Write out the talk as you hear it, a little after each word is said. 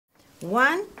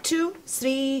1, 2,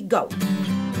 3, go.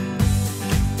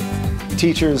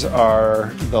 Teachers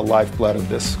are the lifeblood of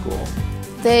this school.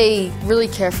 They really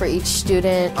care for each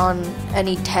student on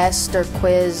any test or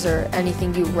quiz or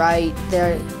anything you write.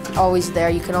 They're always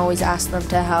there. You can always ask them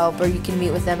to help, or you can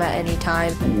meet with them at any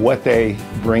time. What they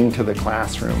bring to the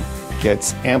classroom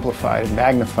gets amplified and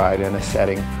magnified in a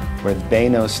setting where they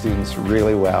know students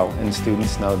really well and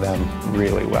students know them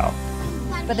really well.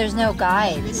 But there's no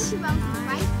guides.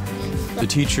 The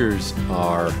teachers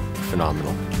are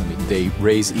phenomenal. I mean, they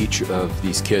raise each of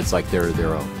these kids like they're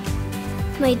their own.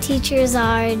 My teachers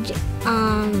are,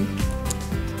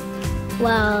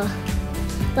 well,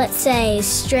 let's say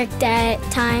strict at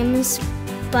times,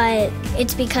 but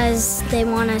it's because they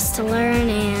want us to learn,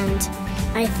 and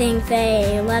I think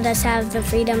they let us have the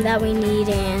freedom that we need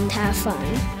and have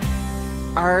fun.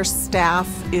 Our staff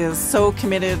is so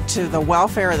committed to the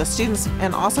welfare of the students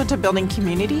and also to building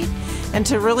community and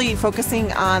to really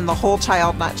focusing on the whole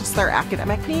child, not just their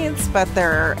academic needs, but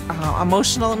their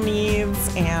emotional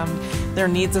needs and their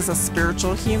needs as a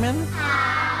spiritual human.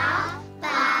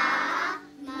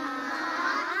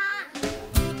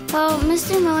 Well,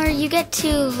 Mr. Miller, you get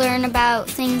to learn about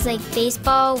things like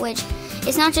baseball, which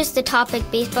it's not just the topic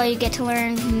baseball, you get to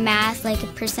learn math, like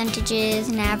percentages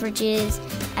and averages.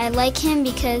 I like him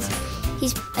because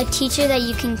he's a teacher that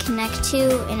you can connect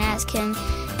to and ask him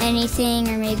anything,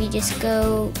 or maybe just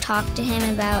go talk to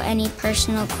him about any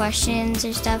personal questions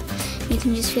or stuff. You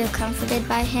can just feel comforted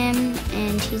by him,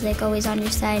 and he's like always on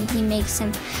your side. He makes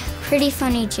some pretty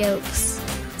funny jokes.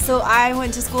 So I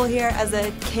went to school here as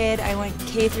a kid. I went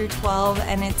K through 12,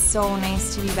 and it's so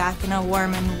nice to be back in a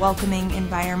warm and welcoming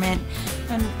environment.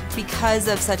 And because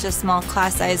of such a small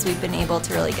class size, we've been able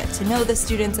to really get to know the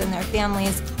students and their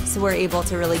families, so we're able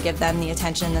to really give them the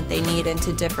attention that they need and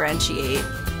to differentiate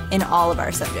in all of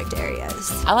our subject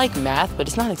areas. I like math, but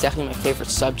it's not exactly my favorite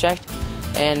subject,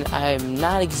 and I'm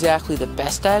not exactly the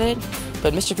best at it,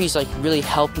 but Mr. P's like really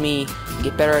helped me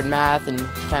get better at math and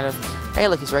kind of, hey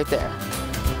look, he's right there.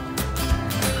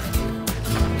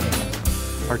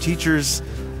 Our teachers,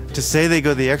 to say they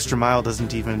go the extra mile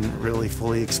doesn't even really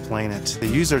fully explain it. They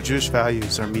use our Jewish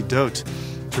values, our midot,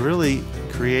 to really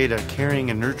create a caring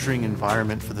and nurturing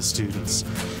environment for the students.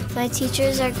 My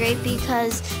teachers are great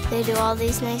because they do all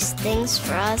these nice things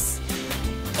for us,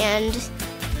 and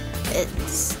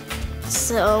it's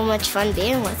so much fun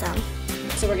being with them.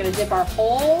 So we're going to dip our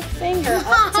whole finger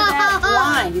up to that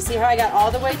line. You see how I got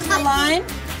all the way to the line?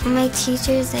 My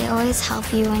teachers, they always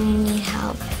help you when you need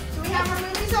help. Do we have our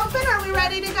movies open? Are we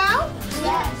ready to go?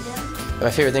 Yes.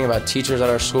 My favorite thing about teachers at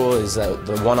our school is that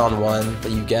the one-on-one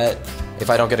that you get. If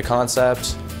I don't get a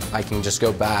concept, I can just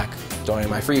go back during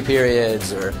my free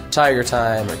periods or tiger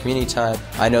time or community time.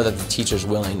 I know that the teacher's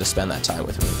willing to spend that time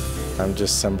with me. I'm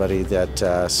just somebody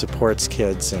that supports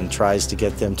kids and tries to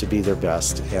get them to be their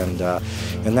best, and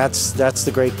that's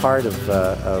the great part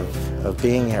of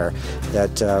being here,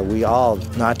 that we all,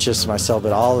 not just myself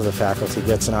but all of the faculty,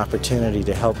 gets an opportunity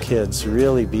to help kids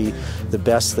really be the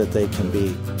best that they can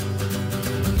be.